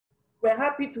We're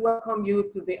happy to welcome you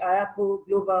to the IAPO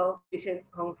Global Patients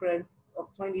Conference of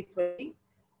 2020.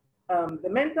 The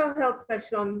mental health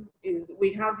session is,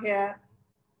 we have here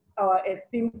our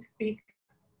esteemed speakers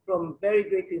from very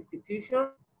great institutions.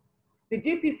 The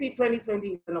GPC 2020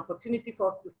 is an opportunity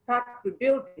for us to start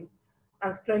rebuilding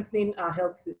and strengthening our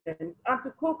health systems and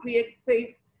to co-create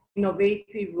safe,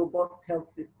 innovative, robust health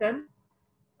systems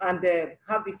and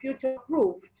have the future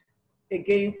proofed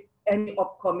against any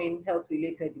upcoming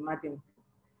health-related emergency.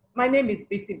 My name is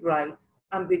Bisi Bright.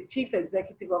 I'm the Chief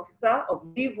Executive Officer of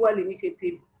Live Well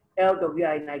Initiative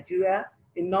LWI in Nigeria,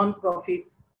 a non-profit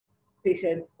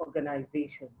patient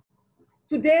organization.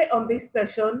 Today on this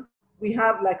session, we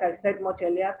have, like I said much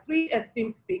earlier, 3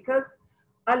 esteemed speakers.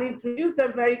 I'll introduce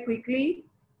them very quickly,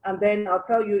 and then I'll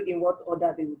tell you in what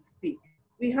order they will speak.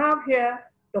 We have here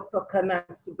Dr. Kanan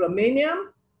Subramaniam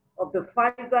of the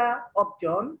Pfizer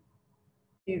Upjohn.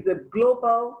 He's a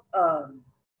global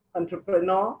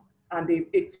entrepreneur and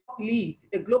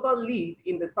a global lead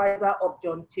in the Pfizer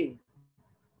Upjohn chain.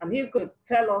 And he's going to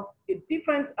tell us a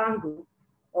different angle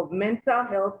of mental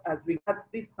health as regards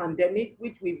this pandemic,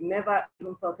 which we've never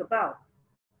even thought about.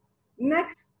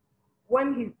 Next,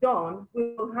 when he's done,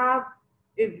 we will have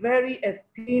a very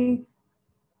esteemed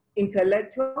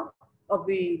intellectual of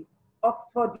the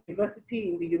Oxford University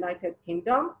in the United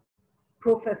Kingdom,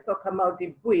 Professor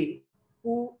Kamaldeen Bui,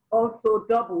 who also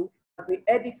doubles as the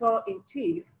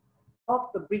editor-in-chief of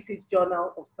the British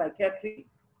Journal of Psychiatry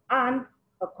and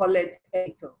a college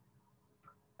editor.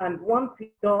 And once he's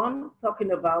done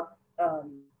talking about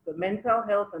the mental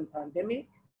health and pandemic,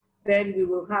 then we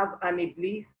will have Annie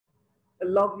Bliss, a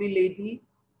lovely lady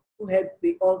who heads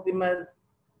the Alzheimer's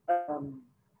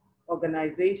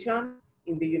organization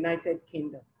in the United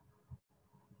Kingdom.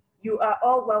 You are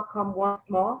all welcome once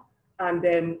more, and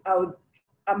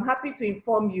I'm happy to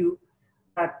inform you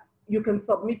that you can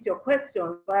submit your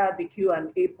questions via the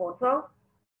Q&A portal,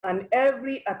 and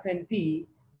every attendee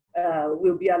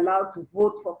will be allowed to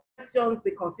vote for questions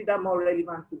they consider more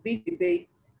relevant to this debate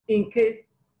in case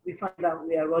we find out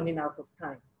we are running out of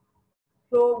time.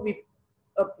 So with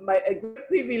my great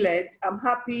privilege, I'm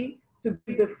happy to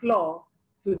give the floor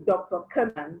to Dr.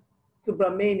 Kanan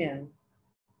Subramaniam,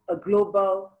 a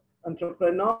global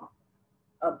entrepreneur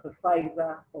of the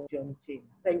Pfizer Upjohn chain.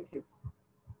 Thank you.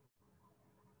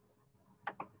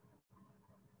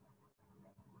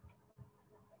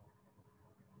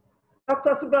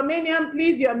 Dr. Subramaniam,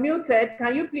 please, you're muted.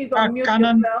 Can you please unmute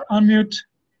yourself? Unmute.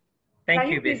 Thank you,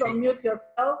 Can you please Bisi. unmute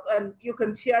yourself and you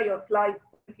can share your slides.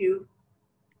 Thank you.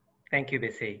 Thank you,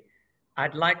 Bisi.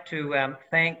 I'd like to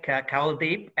thank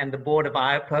Kawaldeep and the board of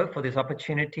IAPO for this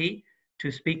opportunity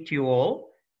to speak to you all.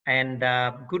 And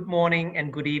good morning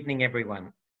and good evening,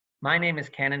 everyone. My name is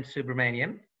Kanan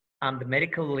Subramaniam. I'm the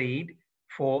medical lead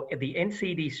for the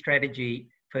NCD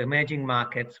strategy for emerging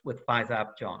markets with Pfizer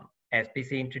Upjohn. As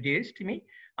Bisi introduced to me,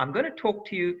 I'm going to talk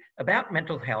to you about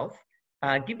mental health,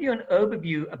 give you an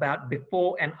overview about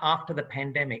before and after the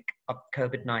pandemic of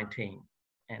COVID-19.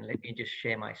 And let me just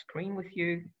share my screen with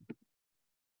you.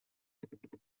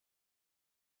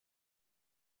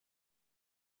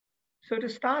 So to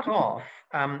start off,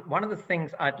 one of the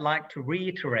things I'd like to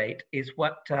reiterate is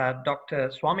what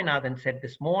Dr. Swaminathan said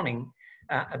this morning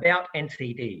about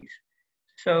NCDs.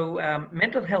 So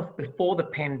mental health before the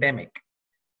pandemic.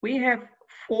 We have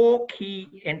 4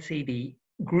 key NCD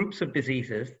groups of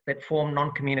diseases that form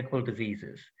non-communicable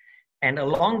diseases. And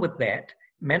along with that,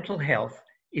 mental health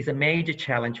is a major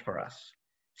challenge for us.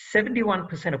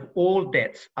 71% of all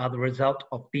deaths are the result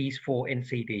of these 4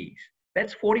 NCDs.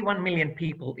 That's 41 million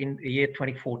people in the year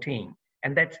 2014,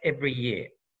 and that's every year.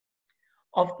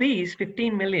 Of these,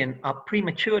 15 million are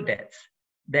premature deaths.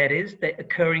 That is, they're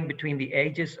occurring between the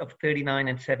ages of 39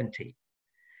 and 70.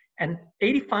 And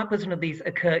 85% of these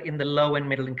occur in the low and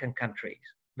middle income countries,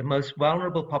 the most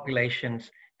vulnerable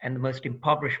populations and the most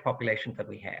impoverished populations that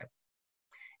we have.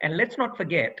 And let's not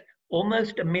forget,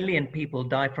 almost 1 million people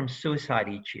die from suicide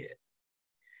each year.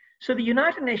 So the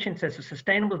United Nations has a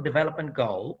sustainable development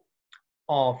goal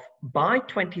of by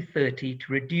 2030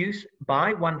 to reduce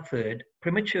by 1/3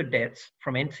 premature deaths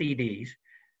from NCDs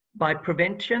by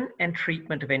prevention and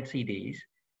treatment of NCDs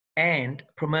and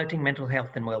promoting mental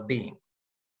health and well-being.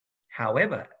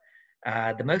 However,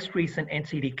 the most recent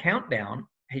NCD countdown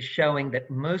is showing that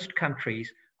most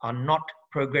countries are not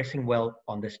progressing well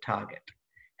on this target.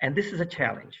 And this is a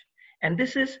challenge. And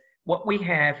this is what we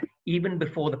have even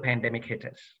before the pandemic hit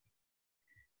us.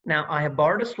 Now, I have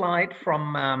borrowed a slide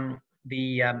from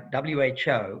the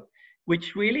WHO,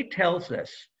 which really tells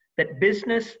us that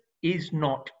business is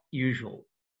not usual.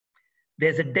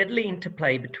 There's a deadly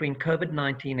interplay between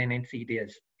COVID-19 and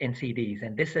NCDs,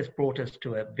 and this has brought us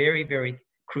to a very, very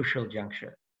crucial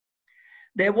juncture.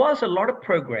 There was a lot of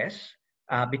progress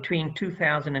between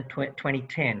 2000 and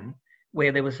 2010,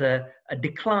 where there was a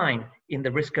decline in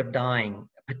the risk of dying,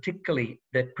 particularly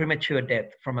the premature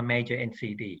death from a major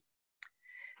NCD.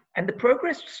 And the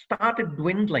progress started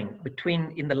dwindling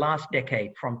in the last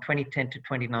decade from 2010 to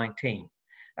 2019.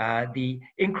 The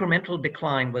incremental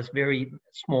decline was very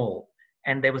small,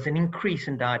 and there was an increase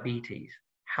in diabetes.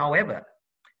 However,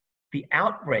 the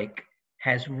outbreak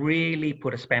has really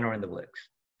put a spanner in the works.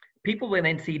 People with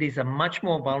NCDs are much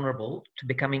more vulnerable to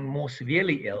becoming more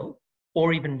severely ill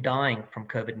or even dying from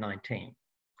COVID-19.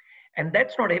 And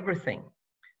that's not everything,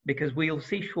 because we'll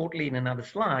see shortly in another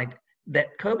slide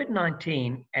that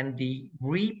COVID-19 and the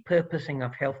repurposing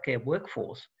of healthcare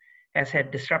workforce has had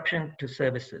disruption to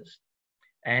services.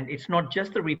 And it's not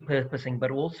just the repurposing, but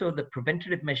also the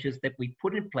preventative measures that we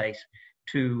put in place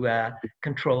to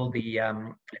control the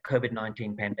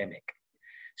COVID-19 pandemic.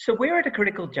 So we're at a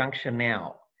critical juncture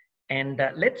now. And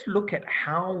let's look at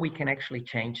how we can actually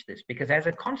change this, because as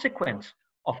a consequence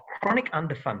of chronic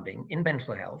underfunding in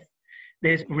mental health,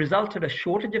 there's resulted a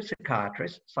shortage of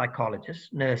psychiatrists, psychologists,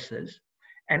 nurses,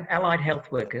 and allied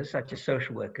health workers, such as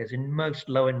social workers, in most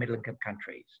low and middle income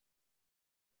countries.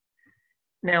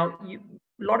 Now, a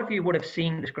lot of you would have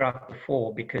seen this graph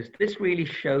before, because this really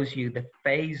shows you the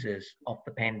phases of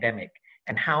the pandemic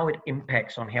and how it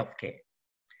impacts on healthcare.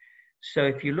 So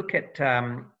if you look at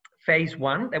phase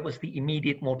 1, that was the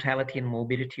immediate mortality and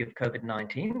morbidity of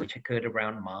COVID-19, which occurred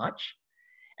around March.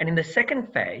 And in the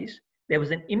second phase, there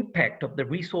was an impact of the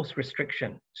resource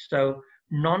restriction. So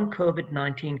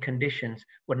non-COVID-19 conditions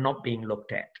were not being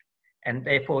looked at. And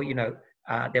therefore,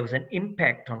 there was an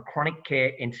impact on chronic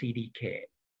care, NCD care.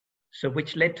 So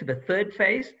which led to the third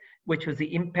phase, which was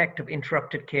the impact of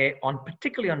interrupted care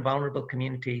particularly on vulnerable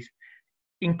communities,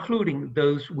 including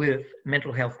those with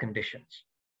mental health conditions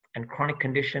and chronic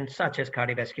conditions such as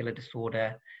cardiovascular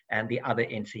disorder and the other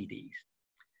NCDs.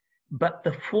 But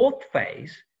the fourth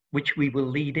phase, which we will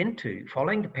lead into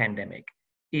following the pandemic,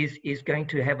 is going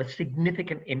to have a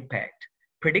significant impact,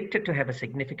 predicted to have a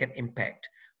significant impact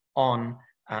on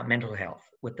mental health,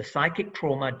 with the psychic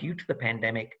trauma due to the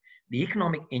pandemic, the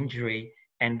economic injury,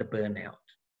 and the burnout.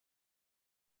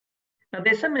 Now,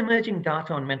 there's some emerging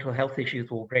data on mental health issues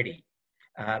already,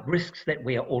 risks that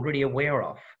we are already aware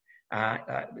of.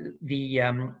 The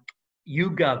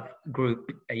YouGov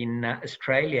group in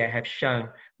Australia have shown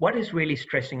what is really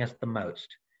stressing us the most.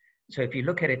 So if you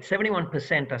look at it,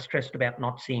 71% are stressed about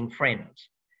not seeing friends.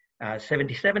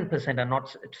 77% are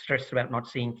not stressed about not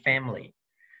seeing family.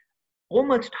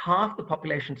 Almost half the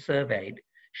population surveyed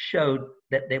showed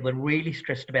that they were really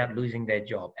stressed about losing their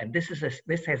job. And this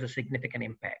has a significant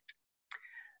impact.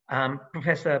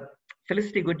 Professor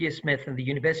Felicity Goodyear-Smith and the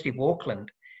University of Auckland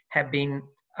have been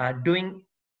doing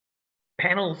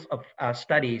panels of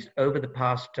studies over the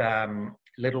past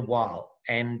little while.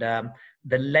 And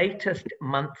the latest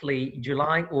monthly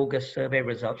July-August survey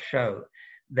results show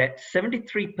that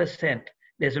 73%,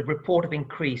 there's a report of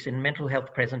increase in mental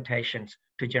health presentations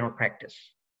to general practice.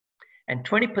 And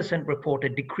 20% report a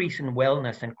decrease in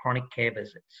wellness and chronic care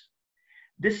visits.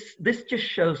 This just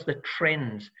shows the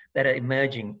trends that are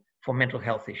emerging for mental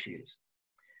health issues.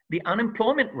 The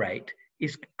unemployment rate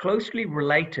is closely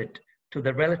related to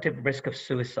the relative risk of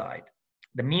suicide.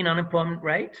 The mean unemployment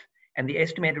rate and the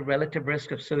estimated relative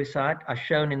risk of suicide are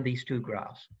shown in these two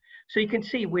graphs. So you can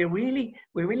see we're really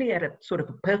at a sort of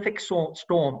a perfect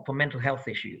storm for mental health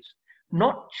issues,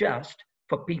 not just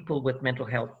for people with mental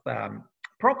health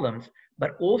problems,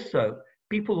 but also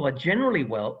people who are generally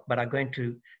well, but are going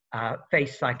to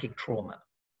face psychic trauma.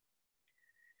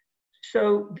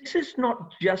 So this is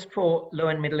not just for low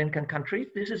and middle income countries,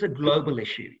 this is a global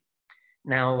issue.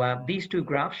 Now, these two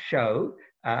graphs show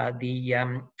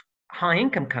the high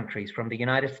income countries from the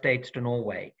United States to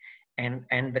Norway, and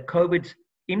the COVID's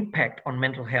impact on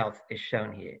mental health is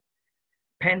shown here.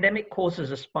 Pandemic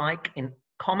causes a spike in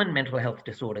common mental health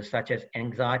disorders such as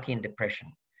anxiety and depression.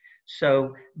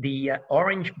 So the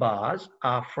orange bars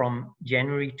are from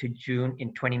January to June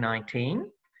in 2019,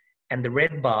 and the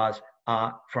red bars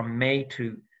are from May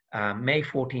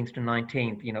 14th to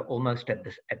 19th, almost at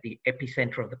the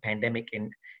epicenter of the pandemic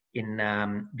in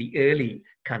the early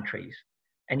countries.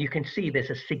 And you can see there's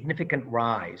a significant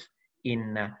rise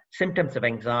in symptoms of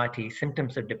anxiety,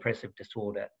 symptoms of depressive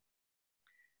disorder.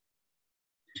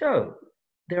 So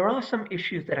there are some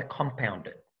issues that are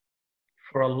compounded.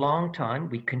 For a long time,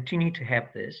 we continue to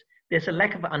have this. There's a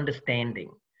lack of understanding.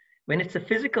 When it's a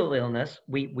physical illness,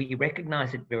 we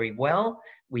recognize it very well.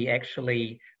 We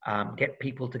actually get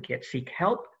people to seek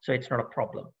help, so it's not a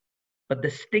problem. but the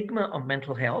stigma of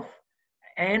mental health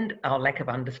and our lack of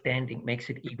understanding makes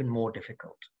it even more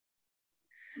difficult.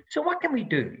 So what can we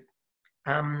do?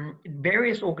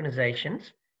 Various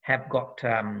organizations have got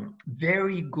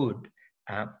very good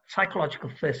psychological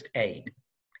first aid.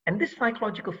 And this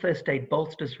psychological first aid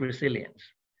bolsters resilience.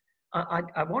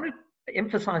 I want to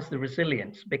emphasize the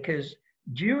resilience because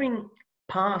during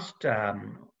past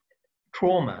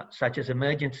trauma, such as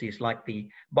emergencies like the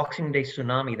Boxing Day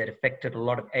tsunami that affected a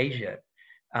lot of Asia,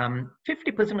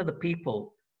 50% of the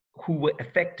people who were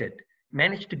affected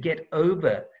managed to get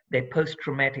over their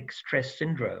post-traumatic stress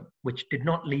syndrome, which did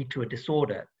not lead to a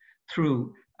disorder,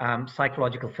 through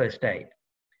psychological first aid.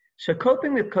 So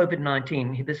coping with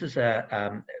COVID-19, this is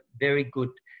a very good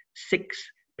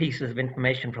 6 pieces of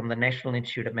information from the National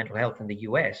Institute of Mental Health in the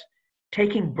US.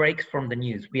 Taking breaks from the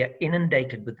news. We are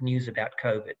inundated with news about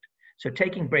COVID. So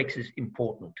taking breaks is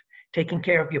important. Taking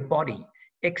care of your body,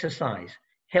 exercise,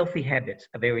 healthy habits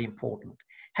are very important.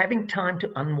 Having time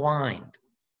to unwind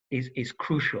is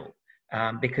crucial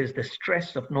because the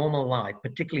stress of normal life,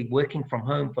 particularly working from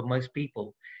home for most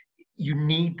people, you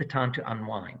need the time to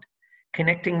unwind.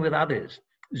 Connecting with others.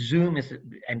 Zoom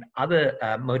and other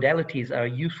modalities are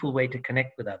a useful way to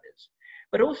connect with others.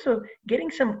 But also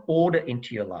getting some order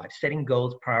into your life, setting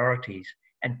goals, priorities,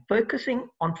 and focusing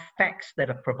on facts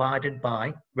that are provided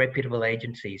by reputable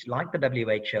agencies like the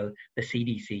WHO, the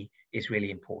CDC, is really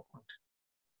important.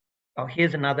 Oh,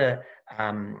 here's another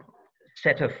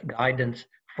set of guidance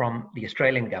from the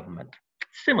Australian government.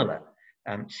 Similar,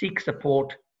 seek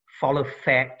support, follow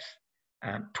facts,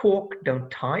 talk, don't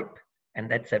type, and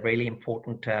that's a really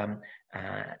important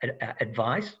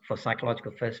advice for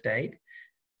psychological first aid.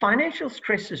 Financial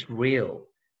stress is real,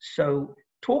 so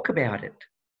talk about it.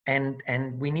 And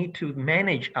we need to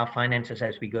manage our finances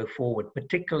as we go forward,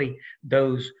 particularly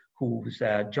those whose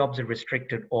jobs are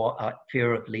restricted or are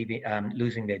fear of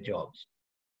losing their jobs.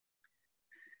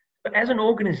 But as an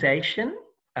organization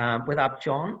with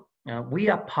Upjohn, we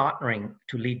are partnering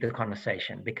to lead the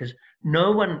conversation because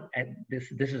no one,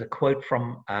 this is a quote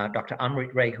from Dr.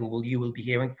 Amrit Ray, who you will be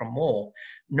hearing from more,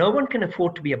 no one can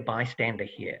afford to be a bystander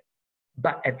here.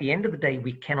 But at the end of the day,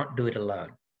 we cannot do it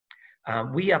alone.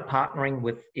 We are partnering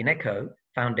with INECO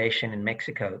Foundation in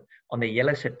Mexico on the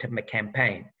Yellow September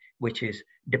campaign, which is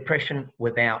Depression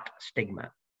Without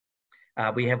Stigma.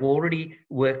 We have already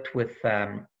worked with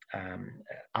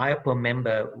IOPO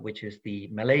member, which is the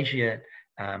Malaysia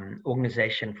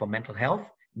Organization for Mental Health,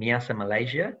 MIASA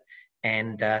Malaysia,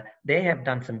 and they have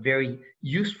done some very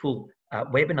useful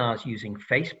webinars using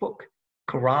Facebook,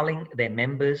 corralling their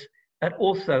members, but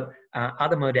also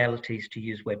other modalities to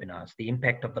use webinars. The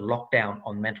impact of the lockdown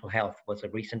on mental health was a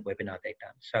recent webinar they've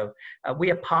done. So we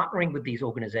are partnering with these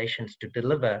organizations to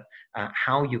deliver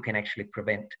how you can actually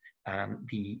prevent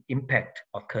the impact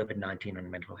of COVID-19 on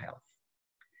mental health.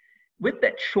 With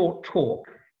that short talk,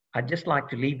 I'd just like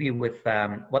to leave you with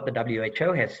what the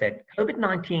WHO has said.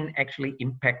 COVID-19 actually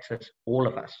impacts us, all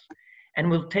of us,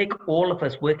 and will take all of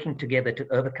us working together to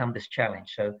overcome this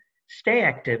challenge. So stay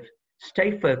active,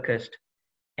 stay focused,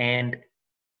 and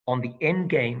on the end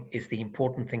game is the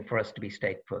important thing for us to be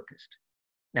stay focused.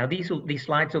 Now, these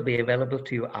slides will be available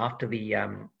to you after the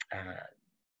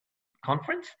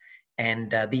conference,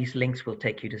 and these links will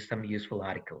take you to some useful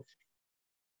articles.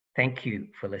 Thank you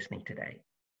for listening today.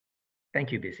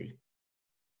 Thank you, Busy.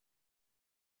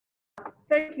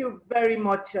 Thank you very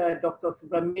much, Dr.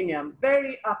 Subramaniam.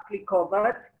 Very aptly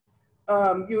covered.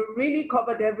 You really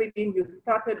covered everything. You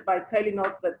started by telling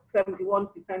us that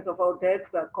 71% of all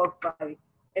deaths are caused by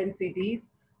NCDs.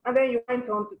 And then you went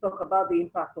on to talk about the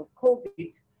impact of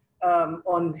COVID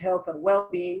on health and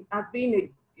well-being as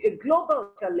being a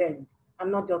global challenge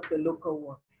and not just a local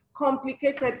one.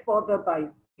 Complicated further by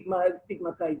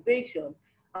stigmatization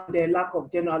and the lack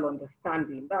of general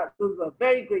understanding. Those are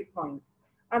very great points.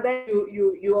 And then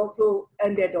you also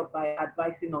ended up by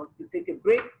advising us to take a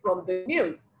break from the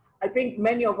news. I think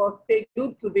many of us stay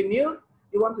glued to the news.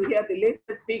 You want to hear the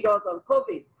latest figures on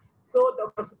COVID. So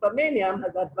Dr. Subramaniam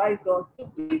has advised us to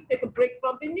please take a break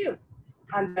from the news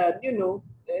and,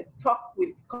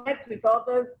 connect with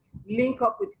others, link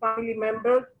up with family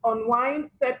members,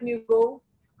 unwind, set new goals,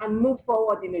 and move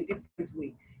forward in a different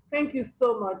way. Thank you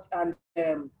so much. And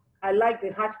I like the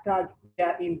hashtag "We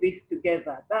are in this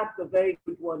together." That's a very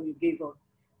good one you gave us,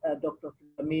 Dr.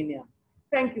 Subramaniam.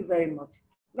 Thank you very much.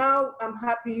 Now, I'm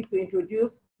happy to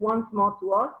introduce once more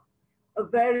to us a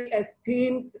very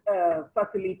esteemed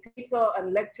facilitator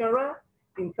and lecturer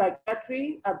in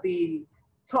psychiatry at the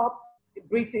top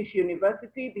British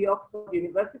university, the Oxford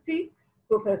University,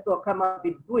 Professor Kamal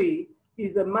Bidbui.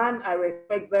 He's a man I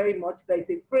respect very much. There's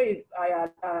a phrase I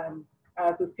I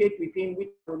associate with him, which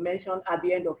I will mention at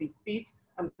the end of his speech.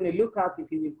 I'm going to look out if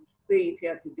he will say it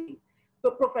here today.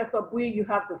 So Professor Bui, you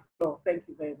have the floor. Thank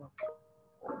you very much.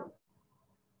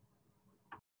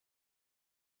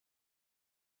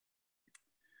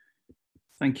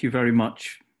 Thank you very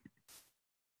much.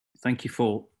 Thank you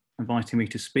for inviting me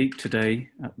to speak today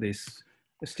at this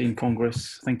esteemed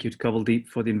Congress. Thank you to Kavaldeep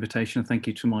for the invitation. Thank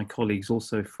you to my colleagues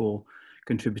also for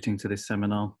contributing to this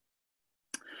seminar.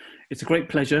 It's a great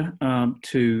pleasure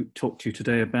to talk to you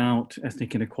today about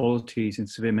ethnic inequalities in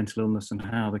severe mental illness and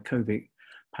how the COVID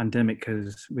pandemic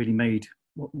has really made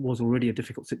what was already a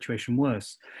difficult situation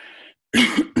worse.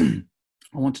 I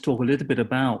want to talk a little bit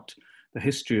about the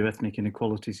history of ethnic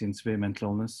inequalities in severe mental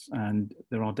illness, and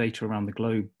there are data around the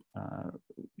globe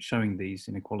showing these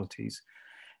inequalities,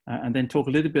 and then talk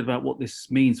a little bit about what this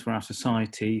means for our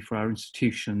society, for our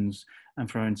institutions,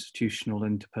 and for our institutional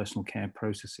and interpersonal care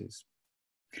processes.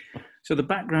 So the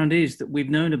background is that we've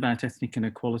known about ethnic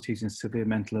inequalities in severe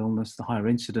mental illness, the higher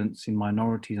incidence in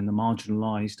minorities and the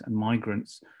marginalised and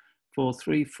migrants for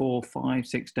 3, 4, 5,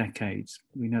 6 decades.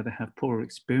 We know they have poorer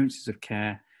experiences of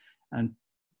care and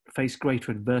face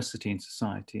greater adversity in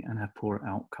society and have poorer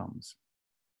outcomes.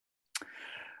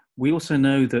 We also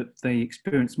know that they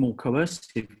experience more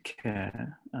coercive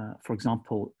care, for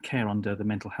example, care under the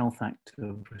Mental Health Act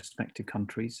of respective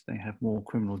countries. They have more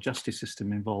criminal justice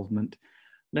system involvement,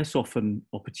 less often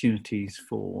opportunities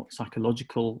for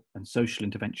psychological and social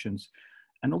interventions.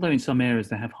 And although in some areas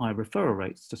they have high referral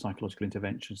rates to psychological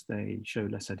interventions, they show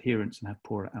less adherence and have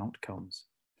poorer outcomes.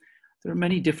 There are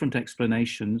many different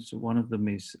explanations. One of them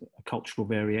is cultural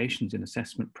variations in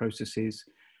assessment processes,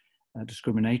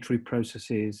 discriminatory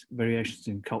processes, variations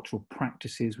in cultural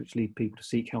practices which lead people to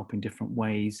seek help in different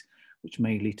ways, which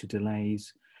may lead to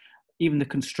delays. Even the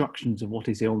constructions of what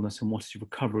is illness and what is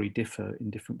recovery differ in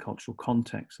different cultural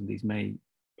contexts, and these may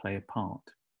play a part.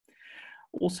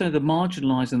 Also, the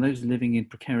marginalised and those living in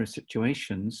precarious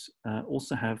situations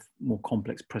also have more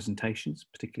complex presentations,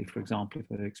 particularly, for example, if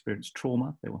they experience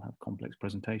trauma, they will have complex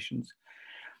presentations.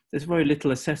 There's very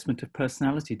little assessment of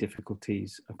personality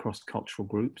difficulties across cultural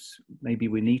groups. Maybe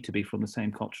we need to be from the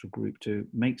same cultural group to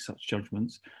make such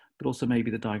judgments, but also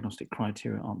maybe the diagnostic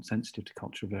criteria aren't sensitive to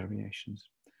cultural variations.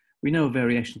 We know of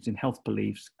variations in health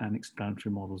beliefs and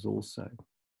explanatory models also.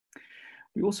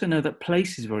 We also know that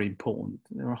place is very important.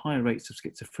 There are higher rates of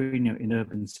schizophrenia in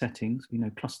urban settings. We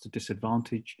know cluster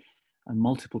disadvantage and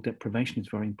multiple deprivation is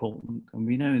very important. And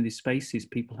we know in these spaces,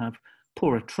 people have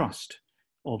poorer trust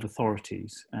of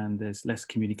authorities and there's less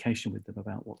communication with them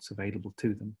about what's available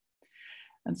to them.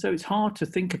 And so it's hard to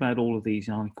think about all of these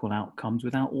unequal outcomes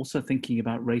without also thinking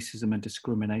about racism and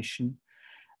discrimination.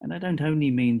 And I don't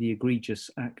only mean the egregious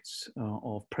acts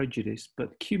of prejudice,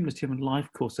 but cumulative and life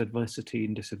course adversity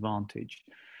and disadvantage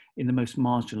in the most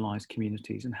marginalised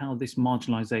communities, and how this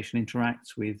marginalisation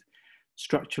interacts with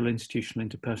structural, institutional,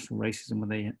 interpersonal racism when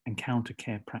they encounter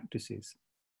care practices.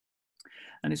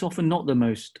 And it's often not the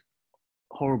most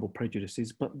horrible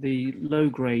prejudices, but the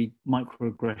low-grade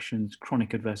microaggressions,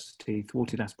 chronic adversity,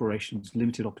 thwarted aspirations,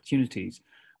 limited opportunities,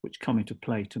 which come into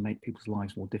play to make people's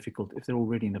lives more difficult if they're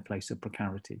already in a place of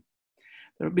precarity.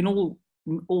 There have been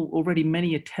already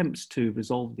many attempts to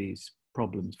resolve these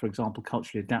problems. For example,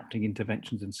 culturally adapting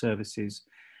interventions and services,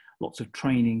 lots of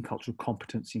training, cultural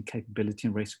competency and capability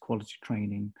and race equality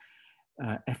training,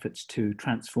 efforts to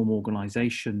transform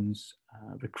organisations,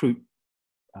 recruit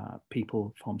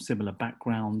people from similar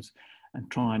backgrounds and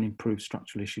try and improve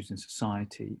structural issues in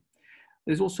society.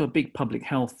 There's also a big public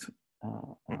health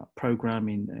program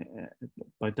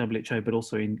by WHO, but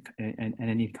also in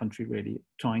any country really,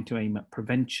 trying to aim at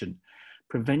prevention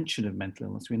of mental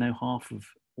illness. We know half of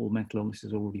all mental illness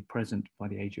is already present by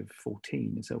the age of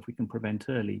 14, and so if we can prevent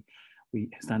early, we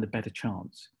stand a better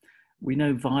chance. We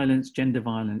know violence, gender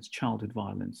violence, childhood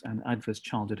violence, and adverse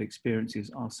childhood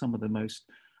experiences are some of the most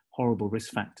horrible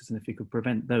risk factors, and if we could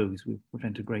prevent those, we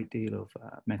prevent a great deal of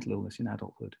mental illness in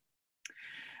adulthood.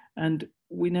 And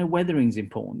we know weathering is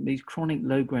important. These chronic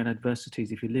low-grade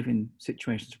adversities, if you live in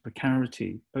situations of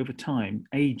precarity, over time,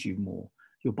 age you more.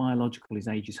 Your biological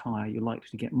age is higher, you're likely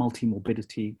to get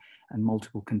multi-morbidity and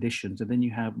multiple conditions, and then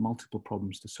you have multiple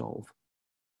problems to solve.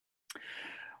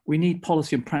 We need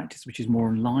policy and practice which is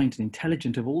more aligned and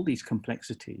intelligent of all these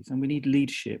complexities, and we need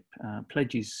leadership,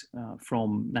 pledges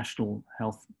from national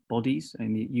health bodies.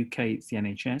 In the UK, it's the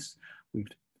NHS. We've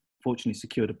fortunately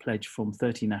secured a pledge from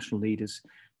 30 national leaders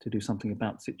to do something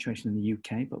about the situation in the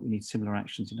UK, but we need similar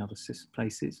actions in other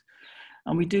places.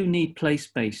 And we do need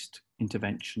place-based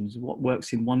interventions. What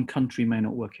works in one country may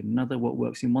not work in another, what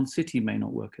works in one city may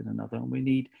not work in another, and we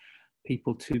need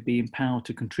people to be empowered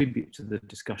to contribute to the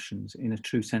discussions in a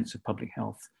true sense of public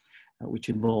health, which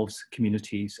involves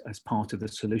communities as part of the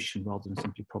solution rather than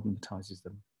simply problematizes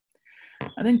them.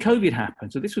 And then COVID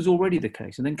happened. So this was already the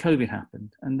case. And then COVID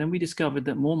happened. And then we discovered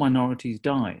that more minorities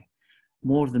die,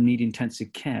 more of them need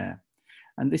intensive care.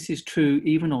 And this is true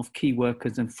even of key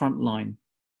workers and frontline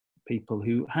people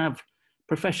who have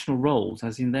professional roles,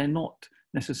 as in they're not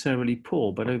necessarily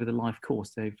poor, but over the life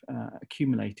course, they've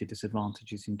accumulated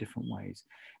disadvantages in different ways.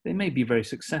 They may be very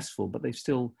successful, but they've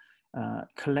still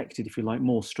collected, if you like,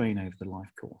 more strain over the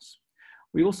life course.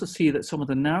 We also see that some of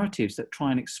the narratives that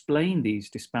try and explain these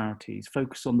disparities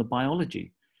focus on the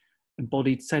biology,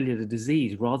 embodied cellular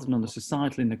disease, rather than on the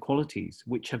societal inequalities,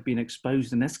 which have been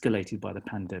exposed and escalated by the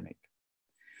pandemic.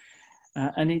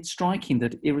 And it's striking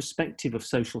that irrespective of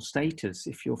social status,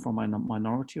 if you're from a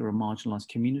minority or a marginalized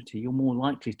community, you're more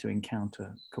likely to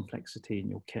encounter complexity in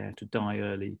your care, to die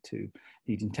early, to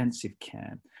need intensive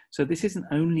care. So this isn't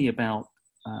only about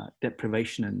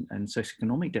deprivation and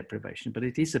socioeconomic deprivation, but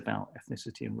it is about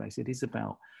ethnicity and race. It is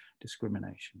about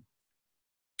discrimination.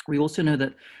 We also know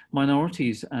that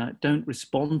minorities don't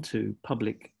respond to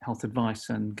public health advice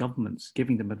and governments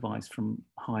giving them advice from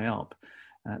high up.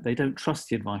 They don't trust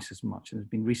the advice as much. And there's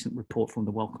been a recent report from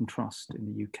the Wellcome Trust in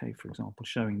the UK, for example,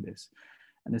 showing this.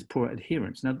 And there's poor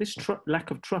adherence. Now, this lack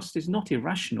of trust is not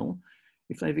irrational.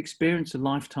 If they've experienced a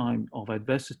lifetime of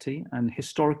adversity and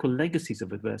historical legacies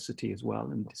of adversity as well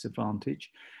and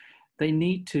disadvantage, they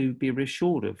need to be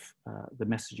reassured of the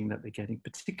messaging that they're getting,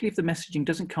 particularly if the messaging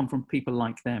doesn't come from people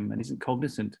like them and isn't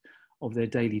cognizant of their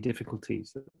daily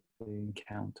difficulties that they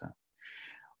encounter.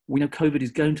 We know COVID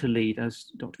is going to lead, as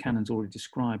Dr. Cannon's already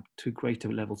described, to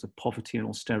greater levels of poverty and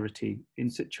austerity in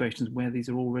situations where these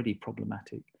are already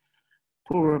problematic.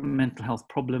 Poorer mental health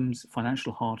problems,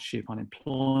 financial hardship,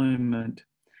 unemployment.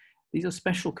 These are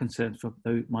special concerns for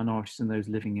those minorities and those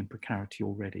living in precarity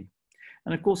already.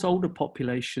 And of course, older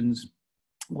populations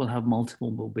will have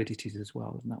multiple morbidities as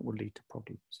well, and that will lead to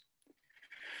problems.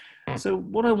 So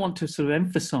what I want to sort of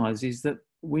emphasize is that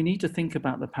we need to think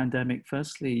about the pandemic,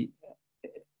 firstly,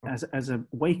 as a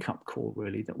wake-up call,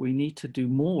 really, that we need to do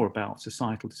more about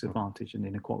societal disadvantage and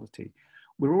inequality.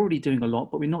 We're already doing a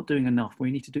lot, but we're not doing enough. We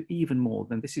need to do even more.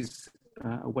 Then this is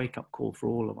a wake-up call for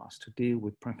all of us to deal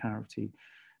with precarity,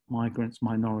 migrants,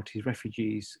 minorities,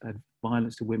 refugees,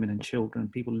 violence to women and children,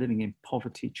 people living in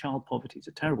poverty. Child poverty is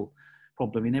a terrible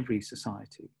problem in every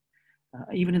society.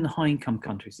 Even in the high-income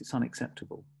countries, it's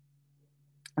unacceptable.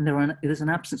 And there's an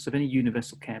absence of any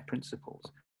universal care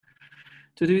principles.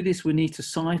 To do this, we need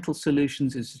societal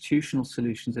solutions, institutional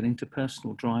solutions, and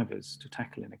interpersonal drivers to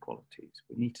tackle inequalities.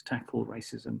 We need to tackle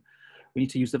racism. We need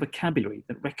to use the vocabulary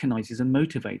that recognizes and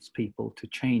motivates people to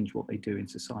change what they do in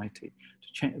society.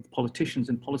 Politicians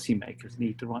and policymakers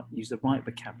need to use the right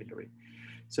vocabulary.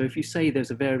 So if you say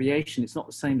there's a variation, it's not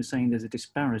the same as saying there's a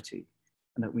disparity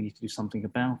and that we need to do something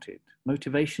about it.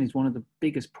 Motivation is one of the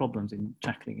biggest problems in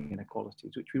tackling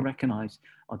inequalities, which we recognize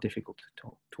are difficult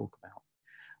to talk about.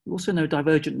 We also know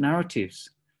divergent narratives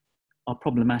are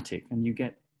problematic, and you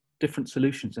get different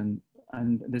solutions, and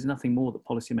there's nothing more that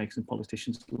policymakers and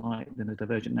politicians like than a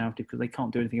divergent narrative, because they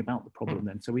can't do anything about the problem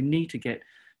then. So we need to get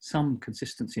some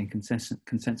consistency and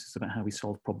consensus about how we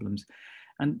solve problems.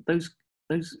 And those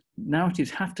narratives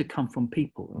have to come from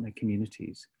people and their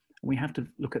communities. And we have to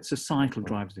look at societal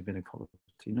drivers of inequality,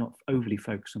 not overly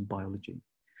focus on biology.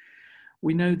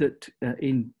 We know that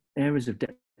in areas of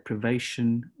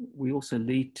deprivation, we also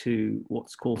lead to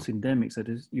what's called syndemics. That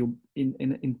is, you're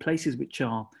in places which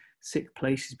are sick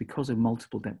places because of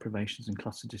multiple deprivations and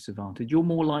cluster disadvantage, you're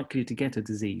more likely to get a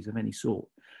disease of any sort.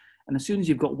 And as soon as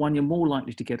you've got one, you're more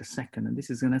likely to get a second. And this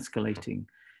is an escalating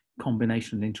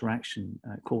combination and interaction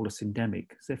called a syndemic.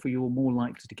 Therefore, you're more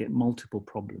likely to get multiple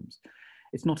problems.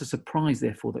 It's not a surprise,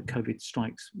 therefore, that COVID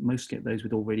strikes mostly at those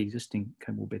with already existing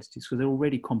comorbidities, because they're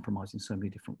already compromised in so many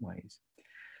different ways.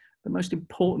 The most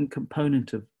important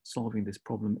component of solving this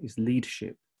problem is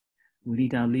leadership. We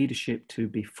need our leadership to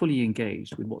be fully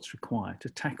engaged with what's required to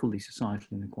tackle these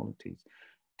societal inequalities,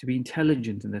 to be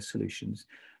intelligent in their solutions,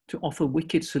 to offer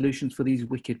wicked solutions for these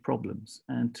wicked problems,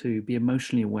 and to be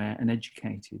emotionally aware and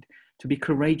educated, to be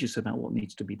courageous about what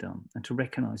needs to be done, and to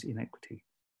recognize inequity.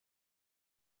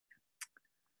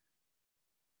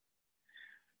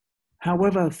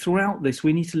 However, throughout this,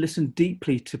 we need to listen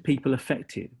deeply to people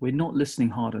affected. We're not listening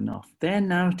hard enough. Their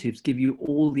narratives give you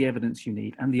all the evidence you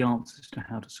need and the answers to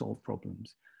how to solve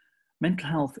problems. Mental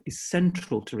health is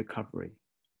central to recovery.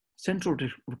 Central to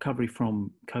recovery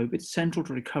from COVID, central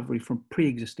to recovery from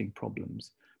pre-existing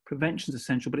problems. Prevention is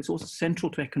essential, but it's also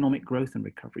central to economic growth and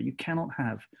recovery. You cannot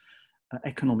have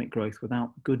economic growth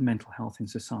without good mental health in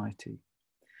society.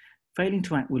 Failing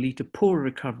to act will lead to poorer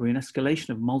recovery and escalation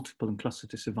of multiple and cluster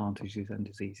disadvantages and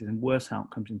diseases and worse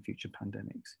outcomes in future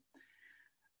pandemics.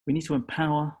 We need to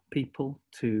empower people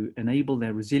to enable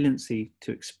their resiliency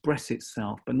to express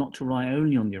itself, but not to rely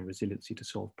only on their resiliency to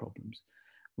solve problems.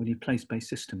 We need place-based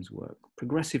systems work,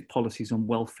 progressive policies on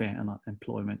welfare and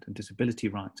employment and disability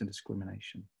rights and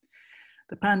discrimination.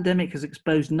 The pandemic has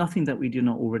exposed nothing that we do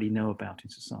not already know about in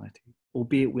society.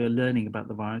 Albeit we are learning about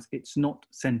the virus, it's not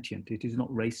sentient, it is not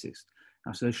racist.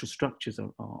 Our social structures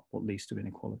are what leads to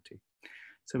inequality.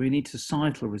 So we need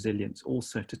societal resilience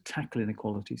also to tackle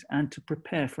inequalities and to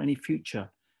prepare for any future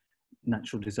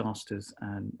natural disasters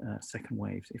and second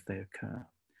waves if they occur.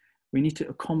 We need to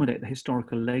accommodate the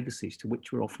historical legacies to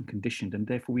which we're often conditioned, and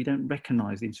therefore we don't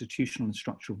recognise the institutional and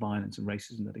structural violence and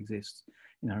racism that exists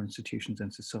in our institutions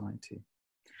and society.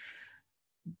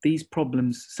 These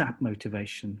problems sap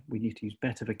motivation. We need to use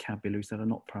better vocabularies that are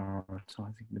not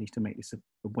prioritising. We need to make this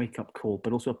a wake-up call,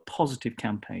 but also a positive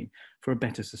campaign for a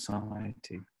better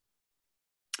society.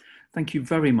 Thank you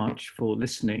very much for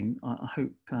listening. I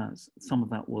hope some of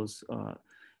that was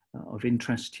of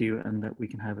interest to you and that we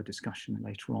can have a discussion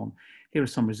later on. Here are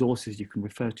some resources you can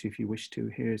refer to if you wish to.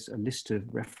 Here's a list of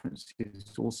references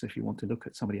also if you want to look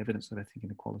at some of the evidence of ethnic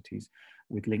inequalities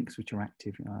with links which are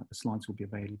active. The slides will be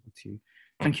available to you.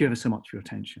 Thank you ever so much for your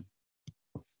attention.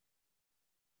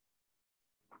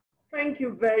 Thank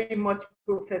you very much,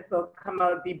 Professor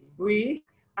Kamal Dibui.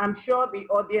 I'm sure the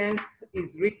audience is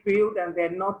thrilled and they're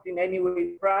not in any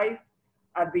way surprised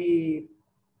at the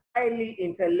highly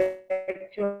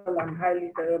intellectual and highly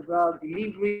cerebral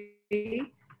delivery.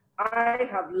 I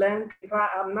have learned,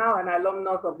 I'm now an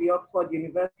alumnus of the Oxford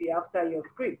University after your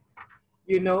script.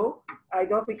 You know, I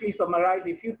don't quickly summarize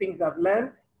a few things I've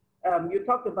learned. You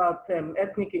talked about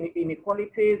ethnic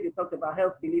inequalities, you talked about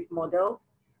health belief models,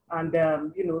 and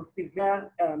you know, severe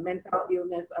mental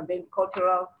illness, and then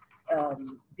cultural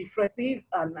differences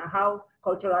and how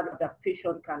cultural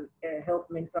adaptation can help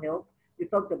mental health. You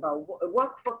talked about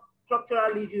workforce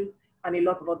structural issues and a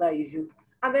lot of other issues.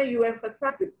 And then you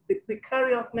emphasized the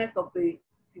precariousness of the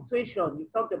situation. You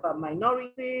talked about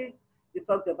minorities, you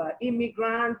talked about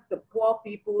immigrants, the poor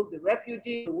people, the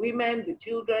refugees, the women, the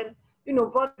children, you know,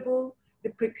 vulnerable, the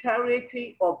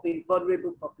precarity of the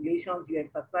vulnerable populations, you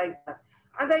emphasized that.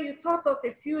 And then you taught us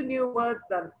a few new words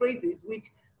and phrases, which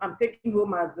I'm taking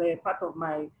home as a part of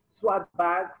my swag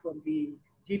bag from the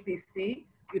GPC.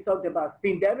 You talked about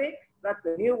syndemics. That's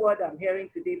a new word I'm hearing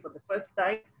today for the first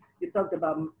time. You talked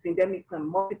about syndemics and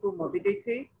multiple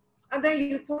morbidity. And then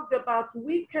you talked about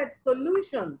wicked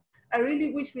solutions. I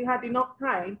really wish we had enough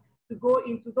time to go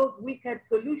into those wicked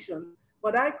solutions,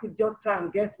 but I could just try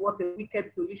and guess what a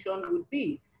wicked solution would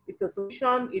be. It's a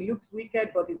solution, it looks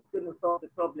wicked, but it's going to solve the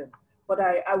problem. But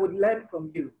I would learn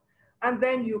from you. And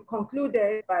then you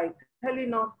concluded by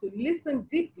telling us to listen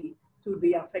deeply to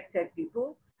the affected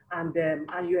people. And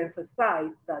you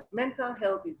emphasize that mental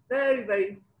health is very,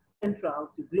 very central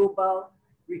to global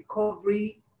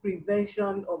recovery,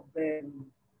 prevention of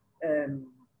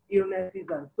illnesses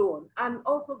and so on, and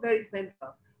also very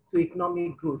central to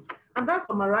economic growth. And that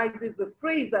summarizes the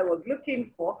phrase I was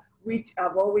looking for, which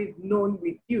I've always known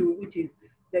with you, which is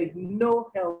there's no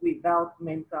health without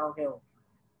mental health.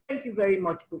 Thank you very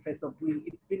much, Professor Bui.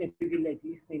 It's been a privilege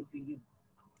listening to you.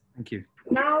 Thank you.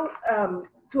 Now,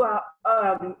 to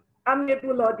our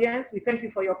amiable audience, we thank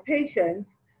you for your patience,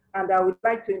 and I would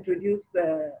like to introduce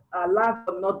our last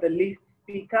but not the least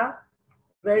speaker,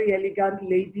 very elegant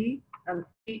lady and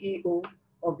CEO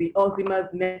of the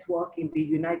Alzheimer's Network in the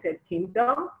United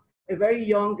Kingdom, a very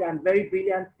young and very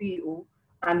brilliant CEO,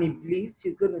 Annie Bliss.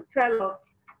 She's going to tell us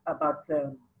about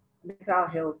mental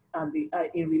health and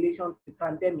in relation to the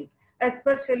pandemic,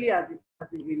 especially as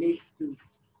it relates to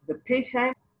the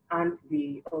patient and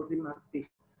the Alzheimer's patient.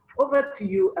 Over to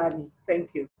you, Annie. Thank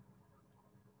you.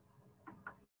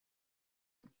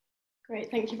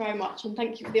 Great, thank you very much, and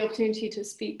thank you for the opportunity to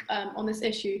speak on this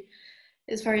issue.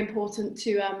 It's very important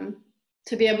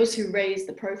to be able to raise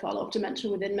the profile of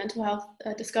dementia within mental health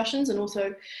discussions, and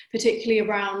also particularly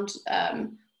around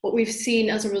what we've seen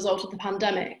as a result of the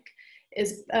pandemic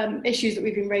is issues that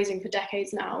we've been raising for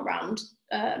decades now around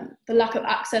the lack of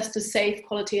access to safe,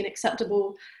 quality and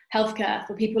acceptable healthcare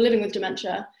for people living with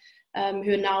dementia,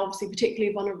 who are now obviously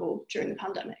particularly vulnerable during the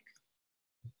pandemic.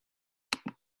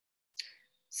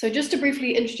 So just to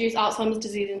briefly introduce Alzheimer's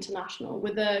Disease International,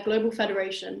 with a global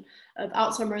federation of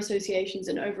Alzheimer's associations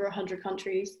in over 100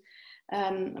 countries.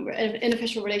 And we're in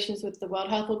official relations with the World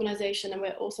Health Organization, and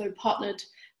we're also partnered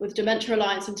with Dementia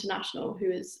Alliance International, who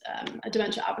is a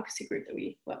dementia advocacy group that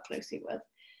we work closely with.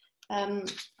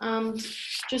 And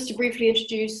just to briefly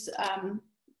introduce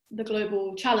the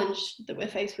global challenge that we're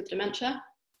faced with dementia.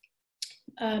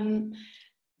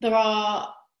 There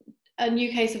are a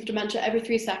new case of dementia every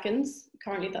 3 seconds.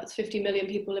 Currently, that's 50 million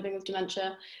people living with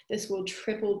dementia. This will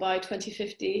triple by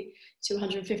 2050 to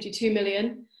 152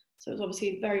 million. So it's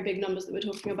obviously very big numbers that we're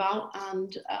talking about.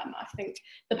 And I think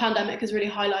the pandemic has really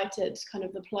highlighted kind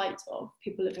of the plight of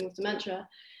people living with dementia.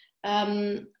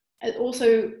 It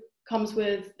also comes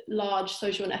with large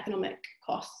social and economic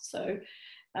costs. So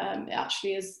it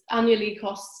actually is annually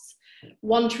costs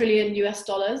 $1 trillion US,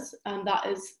 and that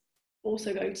is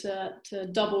also going to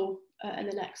double in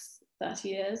the next 30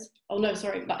 years. Oh no,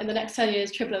 sorry, but in the next 10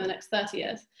 years, triple in the next 30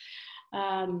 years.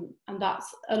 And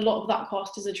that's a lot of that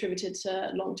cost is attributed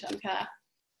to long-term care.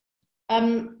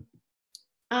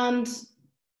 And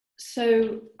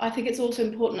so I think it's also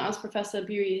important, as Professor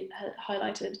Bury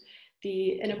highlighted,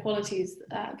 the inequalities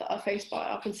that are faced by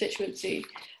our constituency.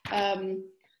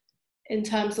 In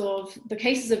terms of the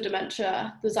cases of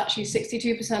dementia, there's actually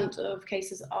 62% of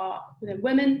cases are within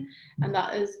women, and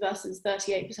that is versus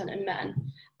 38% in men.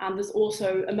 And there's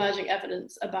also emerging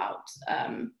evidence about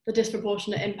the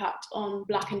disproportionate impact on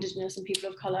Black, Indigenous and people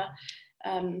of colour.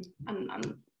 And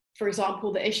for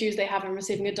example, the issues they have in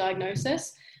receiving a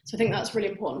diagnosis. So I think that's really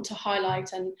important to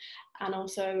highlight, and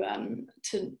also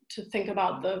to think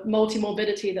about the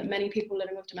multimorbidity that many people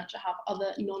living with dementia have,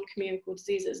 other non-communicable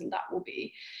diseases, and that will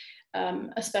be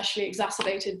especially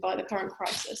exacerbated by the current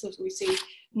crisis, as we see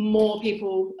more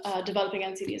people developing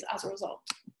NCDs as a result.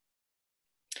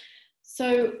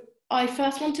 So I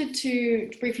first wanted to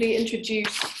briefly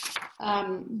introduce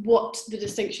what the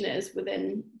distinction is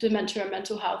within dementia and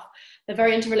mental health. They're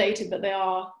very interrelated, but they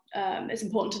are, it's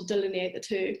important to delineate the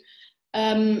two.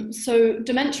 So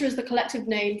dementia is the collective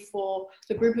name for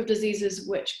the group of diseases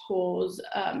which cause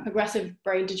progressive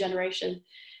brain degeneration.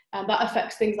 And that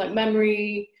affects things like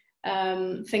memory,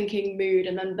 thinking, mood,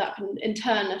 and then that can in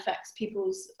turn affects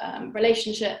people's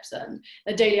relationships and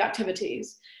their daily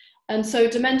activities. And so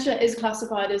dementia is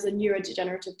classified as a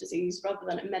neurodegenerative disease rather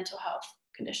than a mental health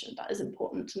condition. That is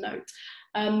important to note.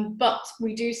 But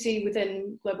we do see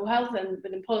within global health and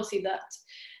within policy that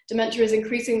dementia is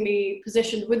increasingly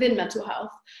positioned within mental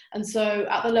health. And so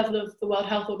at the level of the World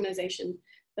Health Organization,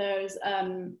 there's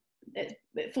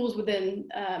it falls within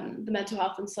the mental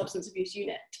health and substance abuse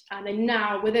unit. And they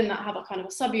now within that have a kind of a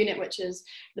subunit, which is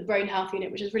the brain health unit,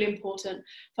 which is really important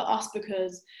for us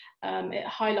because it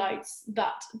highlights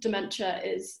that dementia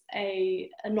is a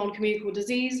non-communicable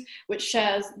disease, which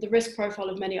shares the risk profile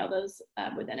of many others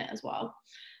within it as well.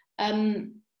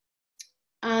 And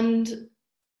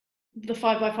the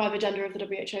 5x5 agenda of the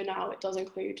WHO now, it does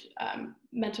include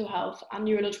mental health and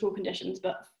neurological conditions,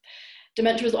 but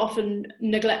dementia is often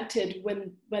neglected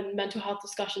when mental health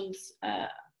discussions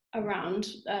around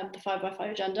the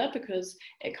 5x5 agenda, because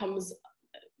it comes,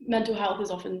 mental health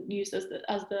is often used as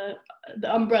the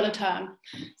umbrella term.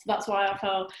 So that's why I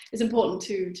felt it's important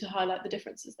to highlight the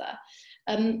differences there.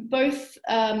 Both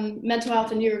mental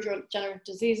health and neurodegenerative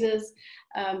diseases,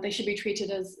 they should be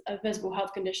treated as a visible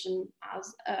health condition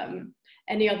as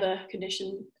any other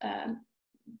condition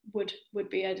would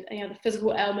be any other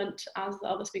physical ailment, as the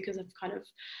other speakers have kind of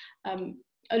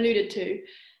alluded to.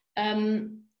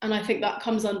 And I think that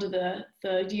comes under the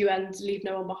UN's Leave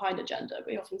No One Behind agenda.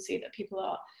 We often see that people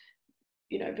are,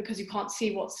 you know, because you can't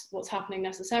see what's happening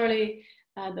necessarily,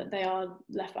 that they are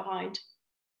left behind.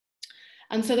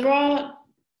 And so there are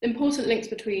important links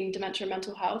between dementia and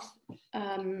mental health.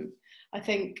 I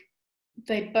think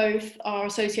they both are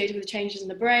associated with changes in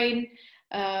the brain.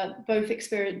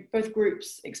 Both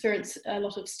groups experience a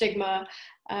lot of stigma,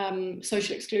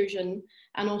 social exclusion,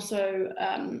 and also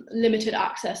limited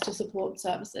access to support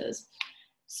services.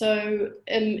 So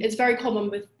it's very common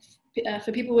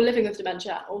for people who are living with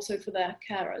dementia, also for their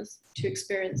carers, to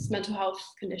experience mental health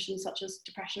conditions such as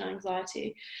depression and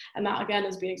anxiety, and that again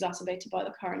has been exacerbated by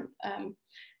the current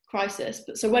crisis.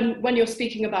 But so when you're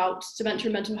speaking about dementia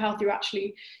and mental health, you're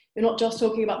not just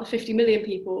talking about the 50 million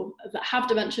people that have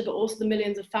dementia, but also the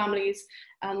millions of families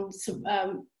and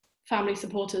family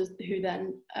supporters who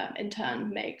then in turn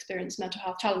may experience mental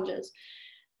health challenges.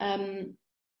 And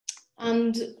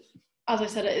as I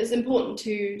said, it is important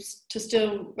to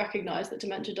still recognise that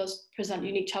dementia does present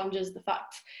unique challenges. The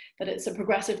fact that it's a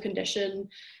progressive condition,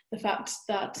 the fact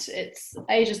that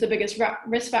age is the biggest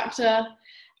risk factor,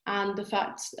 and the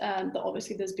fact that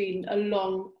obviously there's been a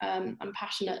long and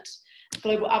passionate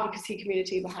global advocacy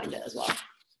community behind it as well.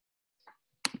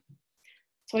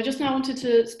 So I just now wanted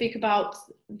to speak about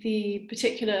the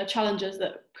particular challenges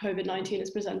that COVID-19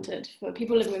 has presented for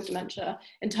people living with dementia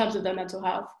in terms of their mental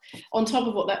health, on top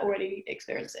of what they're already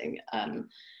experiencing.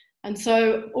 And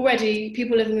so already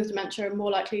people living with dementia are more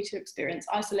likely to experience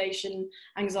isolation,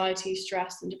 anxiety,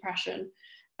 stress, and depression.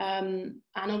 And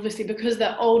obviously because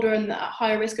they're older and at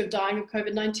higher risk of dying of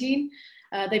COVID-19,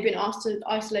 they've been asked to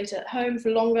isolate at home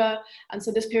for longer. And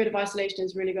so this period of isolation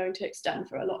is really going to extend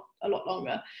for a lot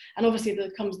longer. And obviously there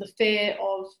comes the fear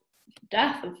of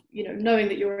death, of knowing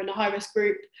that you're in a high risk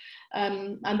group,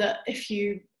 and that if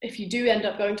you do end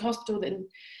up going to hospital, then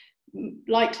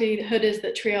likelihood is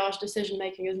that triage decision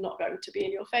making is not going to be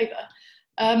in your favor.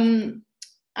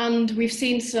 And we've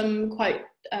seen some quite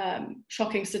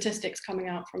shocking statistics coming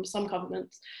out from some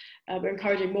governments. We're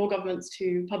encouraging more governments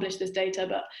to publish this data,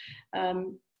 but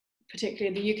particularly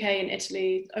in the UK and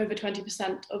Italy, over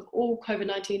 20% of all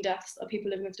COVID-19 deaths are people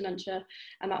living with dementia,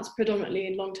 and that's predominantly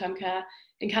in long-term care.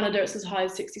 In Canada, it's as high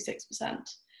as 66%.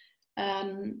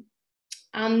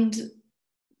 And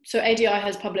so ADI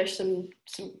has published some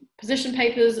position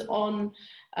papers on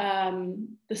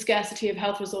the scarcity of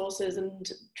health resources and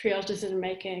triage decision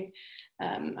making,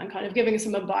 and kind of giving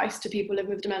some advice to people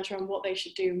living with dementia on what they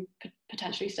should do.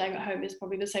 Potentially staying at home is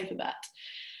probably the safer bet.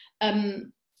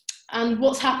 And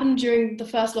what's happened during the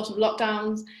first lot of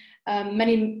lockdowns,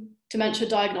 many dementia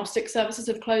diagnostic services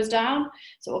have closed down.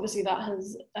 So obviously that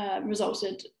has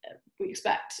resulted, we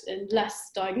expect, in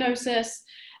less diagnosis.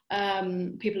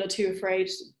 People are too afraid,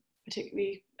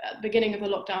 particularly at the beginning of the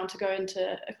lockdown, to go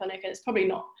into a clinic, and it's probably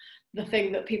not the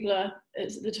thing that people are at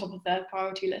the top of their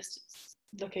priority list,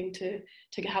 looking to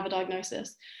have a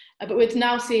diagnosis. But we're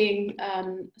now seeing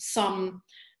some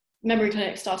memory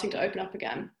clinics starting to open up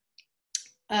again.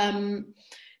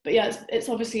 But yeah, it's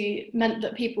obviously meant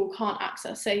that people can't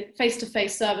access, say,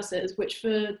 face-to-face services, which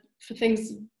for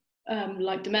things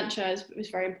like dementia is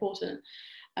very important.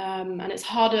 And it's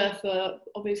harder for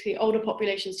obviously older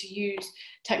populations to use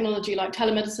technology like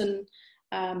telemedicine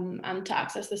and to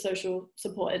access the social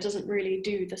support. It doesn't really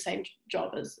do the same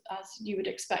job as you would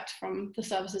expect from the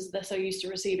services they're so used to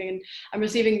receiving, and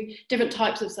receiving different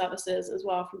types of services as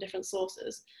well from different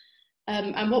sources.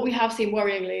 And what we have seen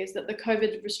worryingly is that the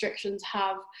COVID restrictions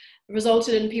have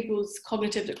resulted in people's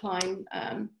cognitive decline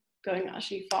going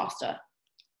actually faster.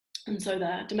 And so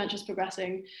their dementia is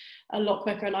progressing a lot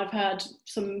quicker. And I've heard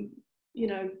some,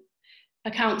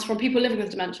 accounts from people living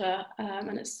with dementia,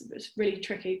 and it's really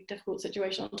tricky, difficult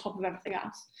situation on top of everything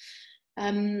else.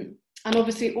 And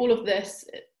obviously all of this,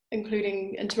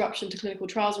 including interruption to clinical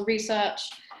trials and research,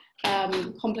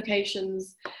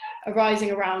 complications arising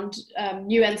around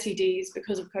new NCDs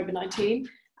because of COVID-19,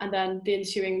 and then the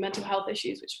ensuing mental health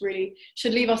issues, which really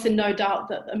should leave us in no doubt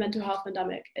that a mental health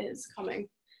pandemic is coming.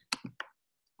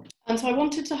 And so I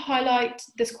wanted to highlight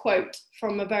this quote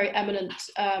from a very eminent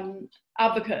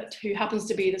advocate who happens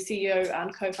to be the CEO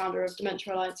and co-founder of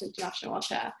Dementia Alliance International, our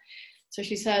chair. So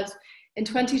she says, in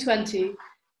 2020,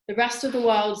 the rest of the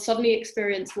world suddenly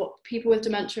experienced what people with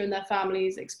dementia and their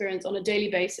families experience on a daily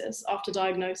basis after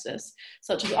diagnosis,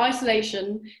 such as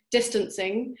isolation,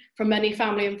 distancing from many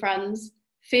family and friends,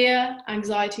 fear,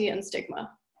 anxiety, and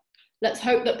stigma. Let's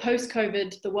hope that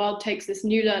post-COVID, the world takes this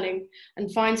new learning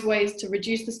and finds ways to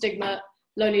reduce the stigma,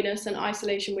 loneliness, and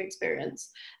isolation we experience,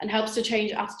 and helps to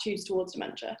change attitudes towards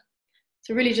dementia.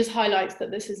 So really just highlights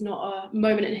that this is not a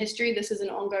moment in history, this is an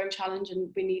ongoing challenge, and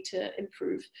we need to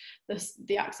improve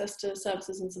the access to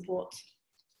services and support.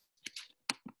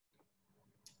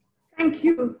 Thank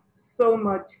you so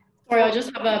much. Sorry, I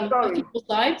just have a couple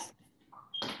slides.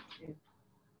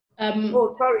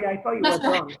 Oh, sorry, I thought you were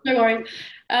done. No worries.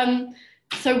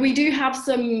 So we do have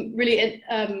some really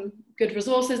good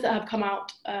resources that have come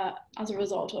out as a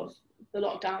result of the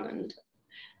lockdown and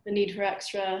the need for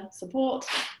extra support.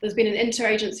 There's been an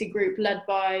interagency group led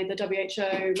by the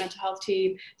WHO mental health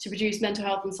team to produce mental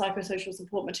health and psychosocial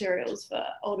support materials for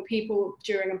older people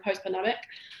during and post-pandemic.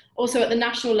 Also at the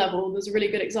national level, there's a really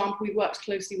good example. We worked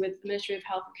closely with the Ministry of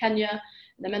Health of Kenya,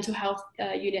 the mental health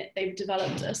unit. They've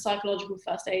developed a psychological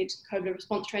first aid COVID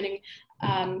response training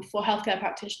for healthcare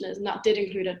practitioners, and that did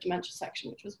include a dementia section,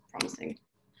 which was promising.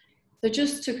 So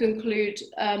just to conclude,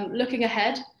 looking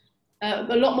ahead,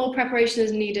 a lot more preparation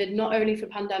is needed, not only for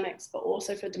pandemics, but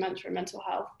also for dementia and mental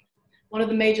health. One of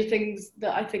the major things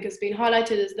that I think has been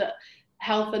highlighted is that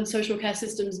health and social care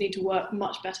systems need to work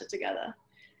much better together.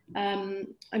 And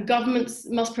governments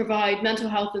must provide mental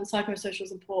health and psychosocial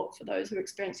support for those who are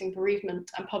experiencing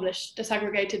bereavement and publish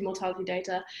disaggregated mortality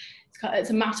data.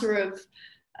 It's a matter of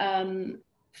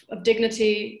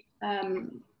dignity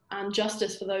and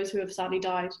justice for those who have sadly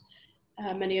died,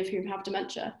 many of whom have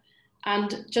dementia.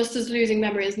 And just as losing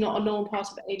memory is not a normal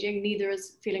part of aging, neither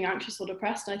is feeling anxious or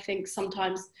depressed. I think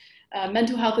sometimes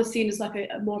mental health is seen as like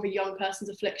a more of a young person's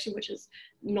affliction, which is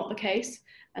not the case.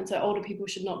 And so older people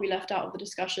should not be left out of the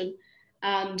discussion.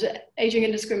 And aging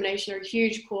and discrimination are a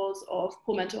huge cause of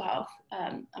poor mental health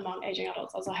among aging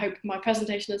adults, as I hope my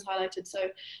presentation has highlighted. So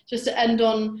just to end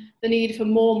on the need for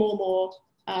more,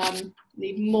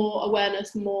 need more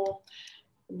awareness, more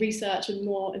research and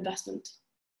more investment.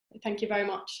 Thank you very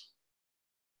much.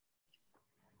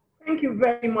 Thank you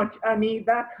very much, Annie.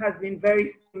 That has been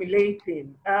very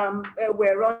stimulating.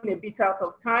 We're running a bit out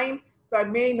of time, so I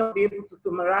may not be able to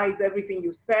summarize everything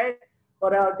you said,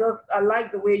 but I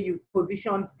like the way you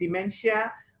positioned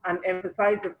dementia and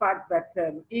emphasize the fact that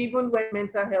even when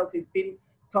mental health is being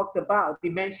talked about,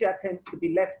 dementia tends to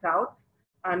be left out.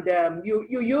 And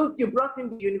you brought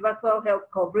in the universal health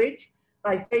coverage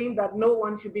by saying that no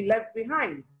one should be left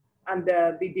behind, and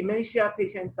the dementia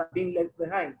patients are being left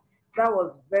behind. That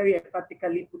was very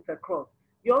emphatically put across.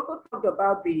 You also talked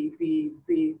about the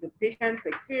patient's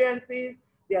experiences,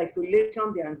 the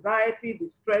isolation, the anxiety, the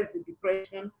stress, the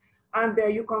depression, and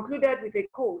you concluded with a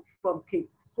quote from Kate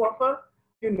Swaffer,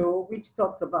 which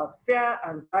talks about fear,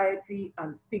 anxiety,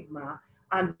 and stigma,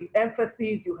 and the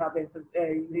emphasis you have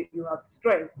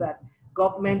stressed that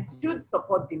government should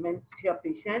support dementia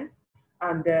patients,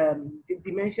 and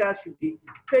dementia should be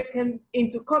taken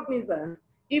into cognizance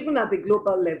even at the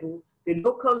global level, the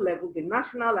local level, the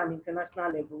national and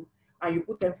international level, and you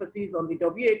put emphasis on the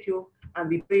WHO and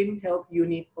the brain health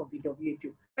unit of the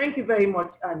WHO. Thank you very much,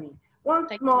 Annie.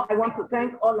 Once more, I want to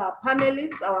thank all our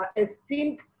panelists, our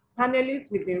esteemed panelists.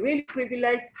 We've been really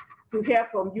privileged to hear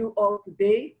from you all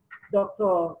today.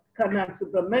 Dr. Kanan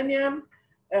Subramaniam,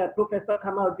 Professor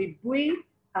Kamal Dibui,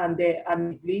 and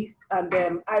Iblis.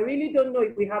 And I really don't know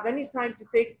if we have any time to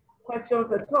take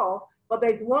questions at all, but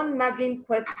there's one nagging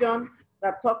question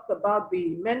that talks about the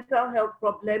mental health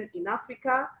problem in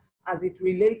Africa as it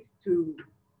relates to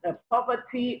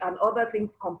poverty and other things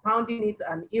compounding it,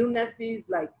 and illnesses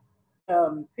like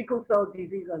sickle cell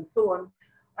disease and so on.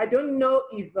 I don't know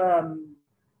if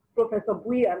Professor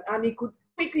Bui and Annie could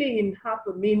quickly, in half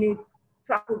a minute,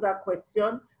 tackle that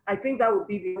question. I think that would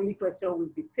be the only question we'll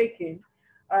be taking.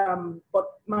 But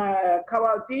my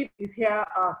Kawaldeep is here,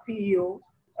 our CEO,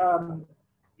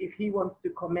 if he wants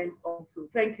to comment also.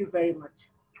 Thank you very much.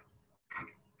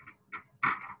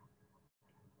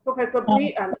 Professor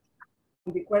Bui and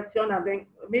the question, and then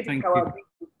maybe Kawaldeep.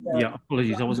 Yeah,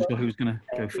 apologies, I wasn't sure who was going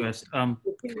to go first. The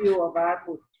CEO of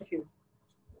Apple. Thank you.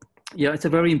 Yeah, it's a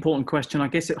very important question. I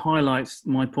guess it highlights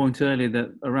my point earlier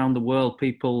that around the world,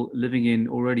 people living in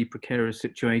already precarious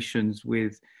situations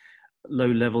with low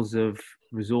levels of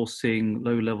resourcing,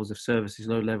 low levels of services,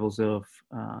 low levels of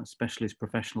specialist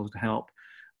professionals to help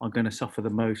are going to suffer the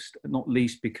most, not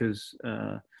least because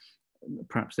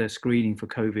perhaps their screening for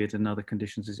COVID and other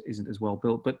conditions isn't as well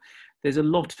built. But there's a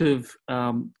lot of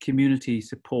community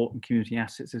support and community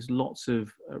assets. There's lots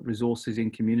of resources in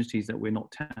communities that we're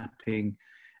not tapping,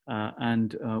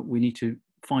 and we need to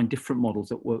find different models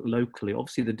that work locally.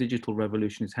 Obviously, the digital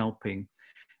revolution is helping,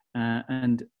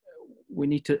 and we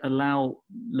need to allow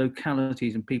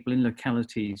localities and people in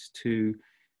localities to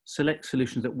select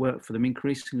solutions that work for them.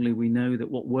 Increasingly, we know that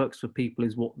what works for people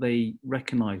is what they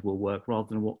recognize will work rather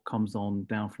than what comes on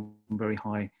down from very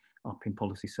high up in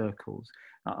policy circles.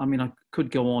 I mean, I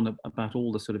could go on about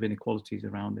all the sort of inequalities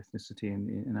around ethnicity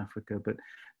in Africa, but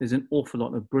there's an awful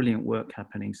lot of brilliant work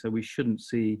happening. So we shouldn't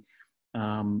see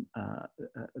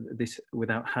this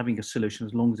without having a solution,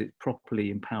 as long as it's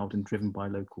properly empowered and driven by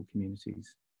local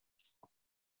communities.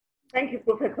 Thank you,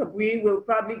 Professor Bui. We'll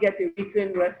probably get a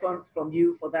written response from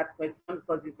you for that question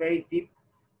because it's very deep.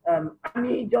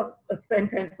 Annie, just a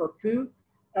sentence or two.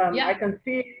 Yeah. I can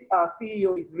see our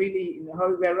CEO is really in a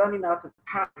hurry. We're running out of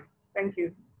time. Thank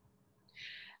you.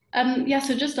 Yeah,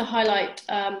 so just to highlight,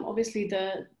 obviously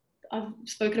I've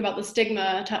spoken about the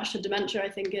stigma attached to dementia. I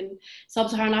think in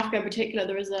sub-Saharan Africa in particular,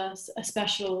 there is a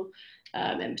special,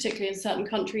 and particularly in certain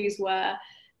countries where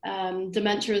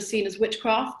dementia is seen as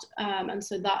witchcraft, and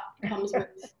so that comes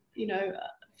with,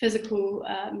 physical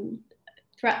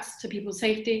threats to people's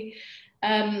safety,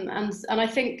 and I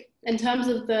think in terms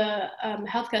of the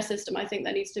healthcare system, I think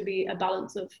there needs to be a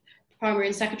balance of primary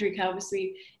and secondary care.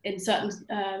 Obviously, in certain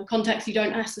contexts, you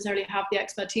don't necessarily have the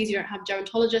expertise, you don't have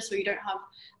gerontologists, or you don't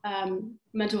have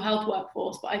mental health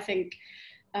workforce. But I think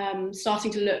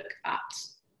starting to look at,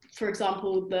 for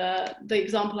example, the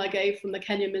example I gave from the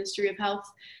Kenyan Ministry of Health,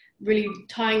 really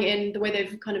tying in the way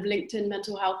they've kind of linked in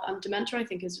mental health and dementia, I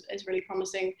think is really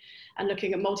promising, and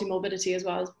looking at multimorbidity as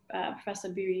well, as Professor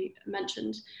Bui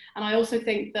mentioned. And I also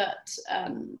think that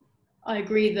I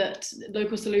agree that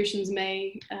local solutions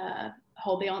may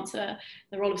hold the answer,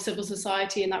 the role of civil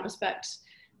society in that respect.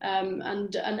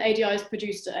 And ADI has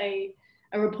produced a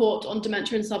report on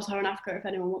dementia in sub-Saharan Africa, if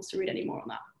anyone wants to read any more on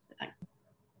that. Thanks.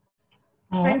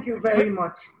 Thank you very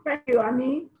much. Thank you,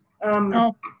 Annie.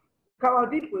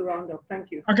 Kawadeep will round up. Thank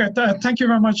you. Okay, thank you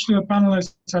very much to the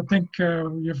panelists. I think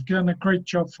you've done a great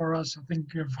job for us. I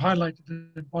think you've highlighted the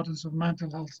importance of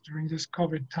mental health during this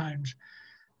COVID times.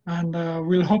 And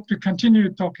we'll hope to continue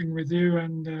talking with you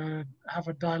and have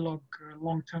a dialogue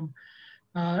long term.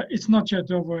 It's not yet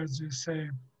over, as you say.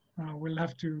 We'll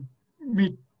have to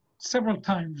meet several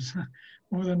times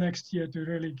over the next year to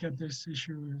really get this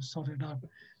issue sorted out.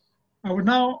 I would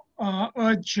now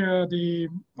urge the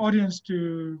audience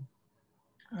to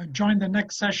join the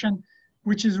next session,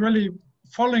 which is really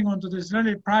following on to this,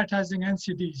 really prioritizing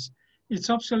NCDs. It's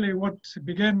absolutely what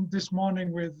began this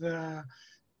morning with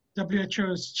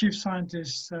WHO's chief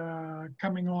scientists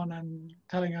coming on and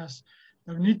telling us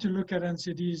that we need to look at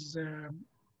NCDs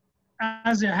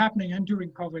as they're happening and during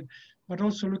COVID, but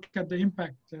also look at the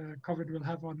impact COVID will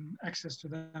have on access to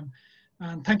them.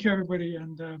 And thank you, everybody,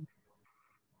 and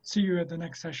see you at the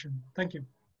next session. Thank you.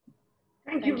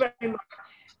 Thank you very much.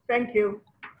 Thank you.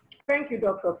 Thank you,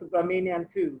 Dr. Subramanian,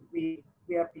 too. We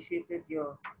appreciated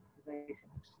your presentation.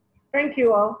 Thank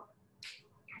you all.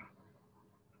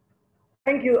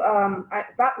 Thank you.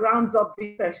 That rounds up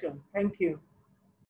this session. Thank you.